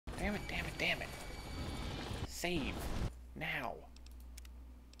Damn it, damn it, damn it. Save. Now.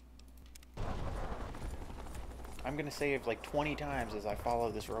 I'm gonna save like 20 times as I follow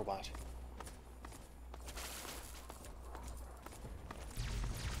this robot.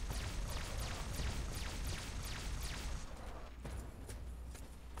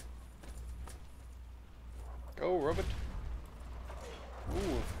 Go, robot.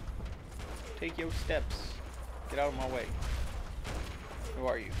 Ooh. Take your steps. Get out of my way. Who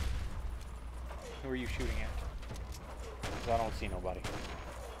are you? Who are you shooting at? 'Cause I don't see nobody.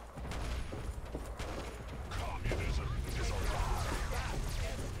 Communism is alive.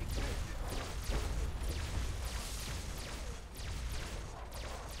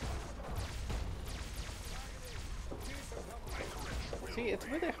 See, it's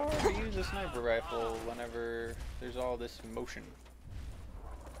really hard to use a sniper rifle whenever there's all this motion.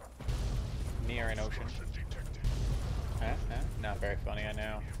 Near an ocean. Huh? Not very funny, I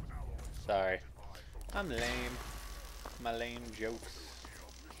know. Sorry. I'm lame. My lame jokes.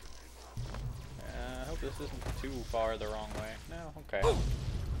 I hope this isn't too far the wrong way. No? Okay.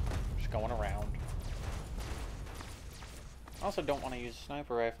 Just going around. I also don't want to use a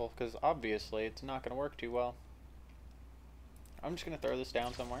sniper rifle, because obviously it's not going to work too well. I'm just going to throw this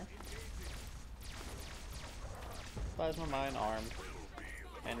down somewhere. Plasma mine armed.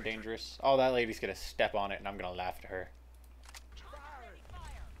 And dangerous. Oh, that lady's going to step on it, and I'm going to laugh at her.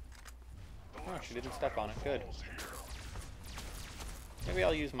 Oh, she didn't step on it. Good. Maybe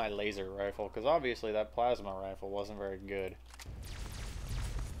I'll use my laser rifle, because obviously that plasma rifle wasn't very good.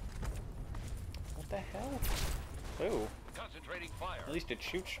 What the hell? Ooh. At least it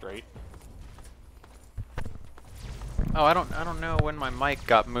shoots straight. Oh, I don't know when my mic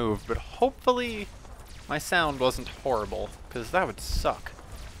got moved, but hopefully my sound wasn't horrible, because that would suck.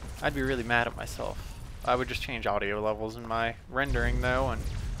 I'd be really mad at myself. I would just change audio levels in my rendering, though, and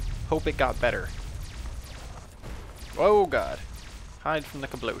hope it got better. Oh god. Hide from the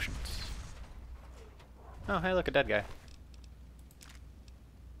cablotions. Oh, hey, look, a dead guy.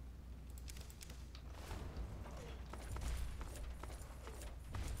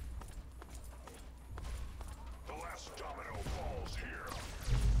 The last domino falls here.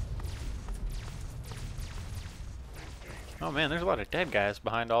 Oh man, there's a lot of dead guys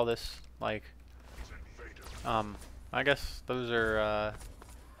behind all this, like, I guess those are,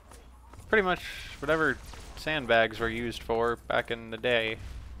 pretty much whatever sandbags were used for back in the day.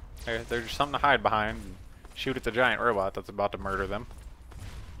 They're just something to hide behind and shoot at the giant robot that's about to murder them.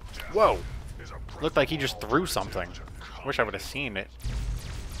 Whoa! Looked like he just threw something. Wish I would have seen it.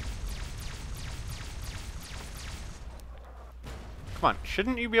 Come on,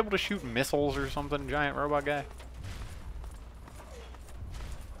 shouldn't you be able to shoot missiles or something, giant robot guy?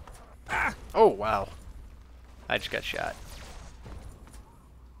 Ah! Oh, wow. I just got shot.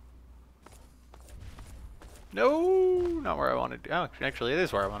 No, not where I wanted to. Oh, actually, it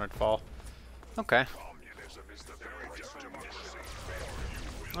is where I wanted to fall. Okay.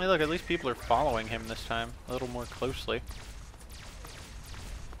 Hey, look, at least people are following him this time a little more closely.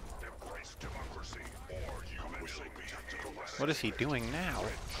 What is he doing now?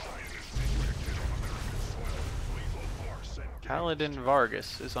 Paladin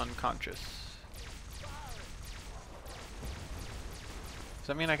Vargas is unconscious. Does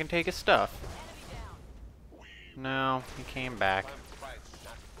that mean I can take his stuff? No, he came back.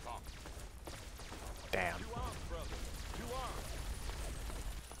 Damn.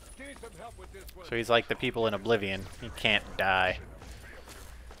 So he's like the people in Oblivion. He can't die.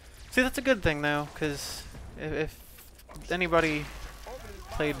 See, that's a good thing, though, because if anybody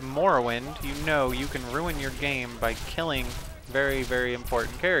played Morrowind, you know you can ruin your game by killing very, very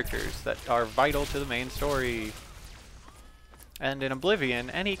important characters that are vital to the main story. And in Oblivion,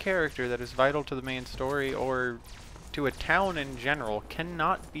 any character that is vital to the main story or to a town in general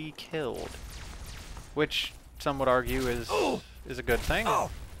cannot be killed. Which some would argue is a good thing.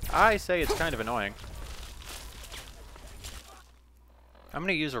 I say it's kind of annoying. I'm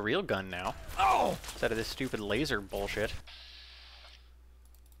gonna use a real gun now. Instead of this stupid laser bullshit.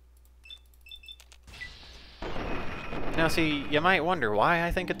 Now see, you might wonder why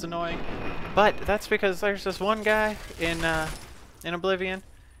I think it's annoying. But that's because there's this one guy in Oblivion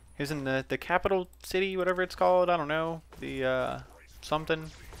who's in the capital city, whatever it's called, I don't know. The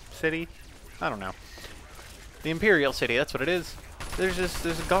something city? I don't know. The Imperial City, that's what it is. There's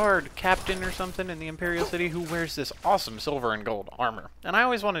a guard captain or something in the Imperial City who wears this awesome silver and gold armor. And I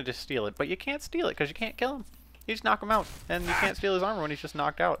always wanted to steal it, but you can't steal it because you can't kill him. You just knock him out. And you can't steal his armor when he's just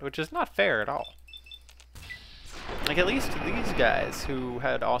knocked out, which is not fair at all. Like, at least these guys who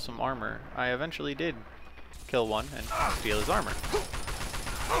had awesome armor, I eventually did kill one and steal his armor.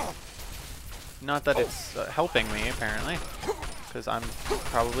 Not that it's helping me, apparently. Because I'm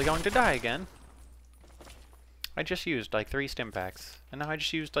probably going to die again. I just used like 3 stim packs. And now I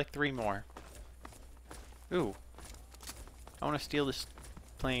just used like 3 more. Ooh. I want to steal this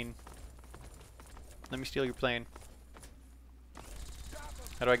plane. Let me steal your plane.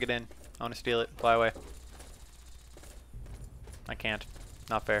 How do I get in? I want to steal it. Fly away. I can't.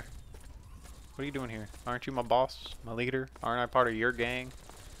 Not fair. What are you doing here? Aren't you my boss? My leader? Aren't I part of your gang?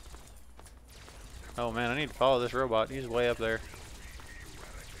 Oh man, I need to follow this robot. He's way up there.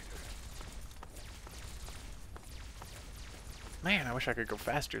 Man, I wish I could go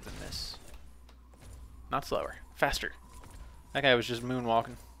faster than this. Not slower. Faster. That guy was just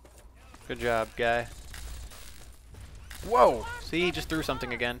moonwalking. Good job, guy. Whoa! See, he just threw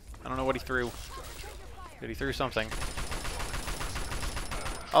something again. I don't know what he threw. But he threw something.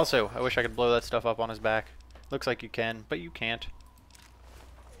 Also, I wish I could blow that stuff up on his back. Looks like you can, but you can't.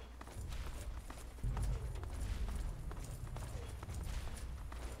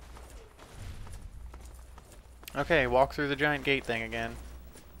 Okay, walk through the giant gate thing again.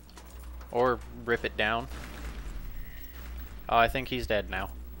 Or rip it down. Oh, I think he's dead now.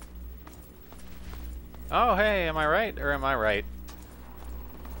 Oh, hey, am I right? Or am I right?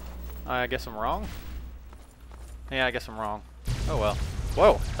 I guess I'm wrong? Yeah, I guess I'm wrong. Oh well.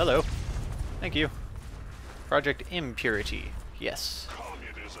 Whoa, hello. Thank you. Project Impurity. Yes.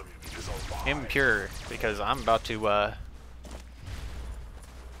 Communism is alive. Impure, because I'm about to,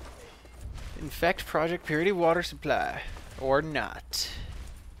 infect Project Purity water supply. Or not.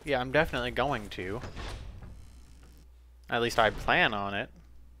 Yeah, I'm definitely going to. At least I plan on it.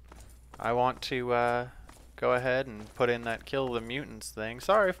 I want to, go ahead and put in that kill the mutants thing.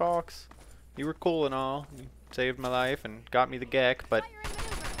 Sorry, Fox. You were cool and all. You saved my life and got me the Gek, but...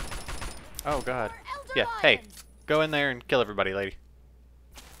 Oh, God. Yeah, hey. Go in there and kill everybody, lady.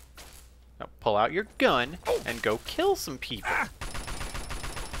 Now, pull out your gun and go kill some people.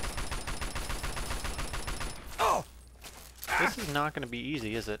 This is not going to be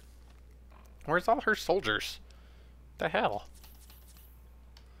easy, is it? Where's all her soldiers? What the hell?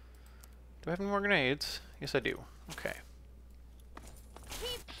 Do I have any more grenades? Yes, I do. Okay.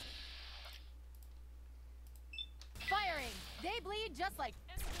 Keep firing. They bleed just like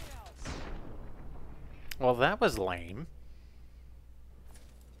anything else. Well, that was lame.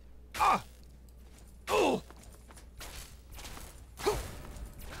 Ah! Oh!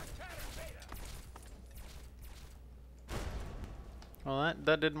 Well,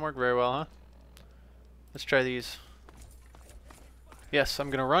 that didn't work very well, huh? Let's try these. Yes,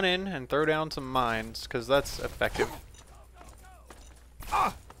 I'm gonna run in and throw down some mines, because that's effective.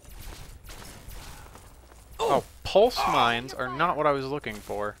 Ah! Oh, pulse mines are not what I was looking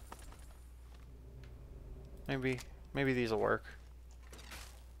for. Maybe these will work.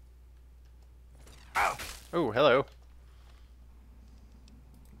 Ow! Oh, hello.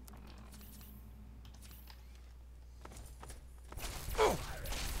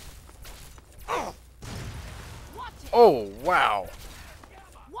 Watch it. Oh, wow.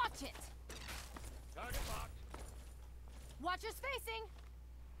 Watch it. Watch your spacing.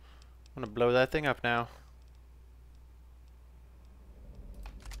 I'm gonna blow that thing up now.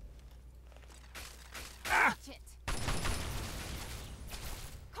 Watch it.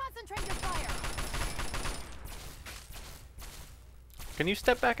 Concentrate your fire. Can you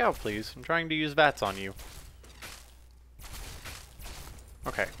step back out, please? I'm trying to use VATS on you.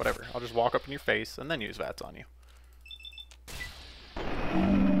 Okay, whatever. I'll just walk up in your face and then use VATS on you.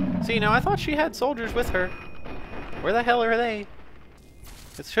 See, now I thought she had soldiers with her. Where the hell are they?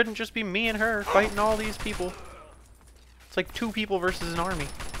 It shouldn't just be me and her fighting all these people. It's like 2 people versus an army.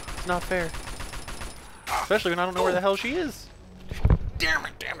 It's not fair. Especially when I don't know where the hell she is. Damn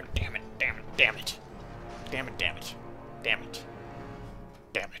it, damn it, damn it, damn it, damn it. Damn it, damn it. Damn it.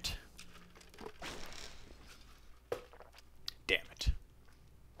 Damn it. Damn it.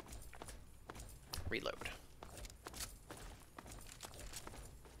 Reload.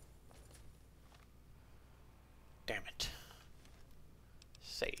 Damn it.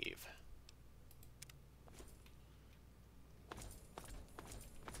 Save.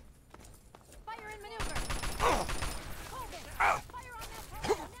 Fire in maneuver. Hold it. Fire on that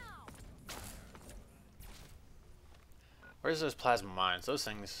target now. Where's those plasma mines? Those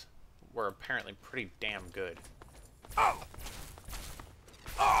things were apparently pretty damn good. Ow!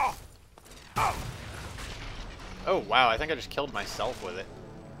 Oh! Ow! Oh wow, I think I just killed myself with it.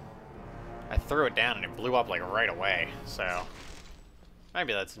 I threw it down and it blew up like right away, so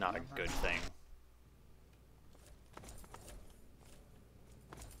maybe that's not a good thing.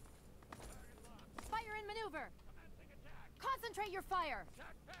 Fire in maneuver. Concentrate your fire.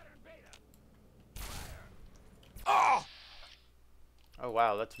 Oh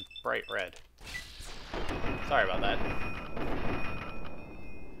wow, that's bright red. Sorry about that.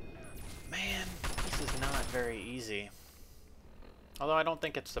 Man, this is not very easy. Although I don't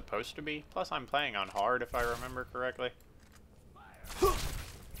think it's supposed to be. Plus I'm playing on hard if I remember correctly. Keep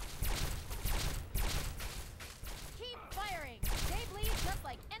firing. They bleed just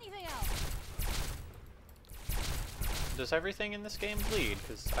like anything else. Does everything in this game bleed?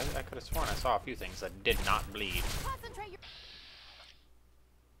 Because I could have sworn I saw a few things that did not bleed. Concentrate your...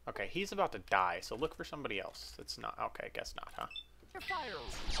 Okay, he's about to die, so look for somebody else. It's not... Okay, guess not, huh? Your fire.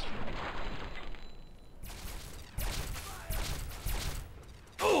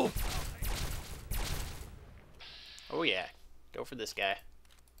 Oh! Oh yeah, go for this guy.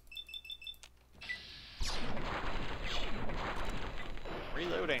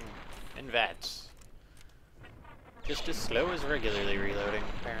 Reloading in VATS. Just as slow as regularly reloading,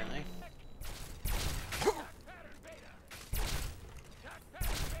 apparently.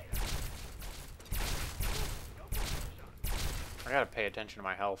 I gotta pay attention to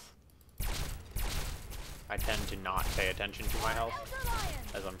my health. I tend to not pay attention to my health,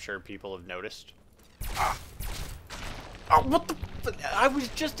 as I'm sure people have noticed. Ah. Oh, what the? I was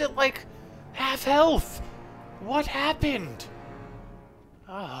just at like half health. What happened?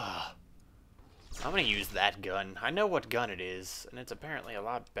 Ah. I'm gonna use that gun. I know what gun it is, and it's apparently a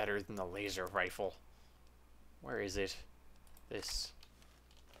lot better than the laser rifle. Where is it? This.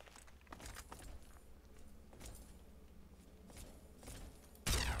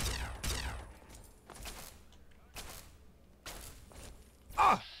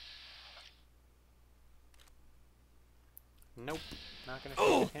 Ah! Nope. Not gonna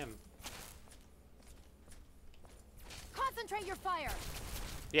shoot at him. Concentrate your fire.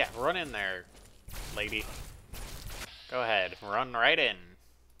 Yeah, run in there, lady. Go ahead, run right in.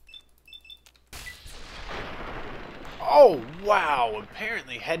 Oh, wow!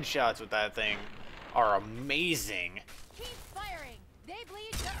 Apparently headshots with that thing are amazing. Keep firing. They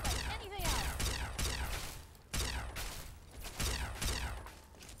bleed just like anything else.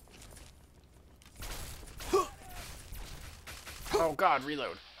 Oh god,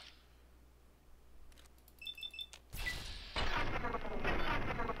 reload.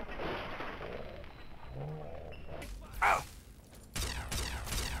 Ow!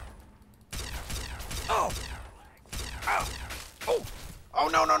 Oh! Ow! Oh! Oh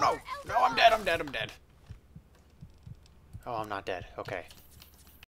no, no, no! No, I'm dead, I'm dead, I'm dead. Oh, I'm not dead. Okay.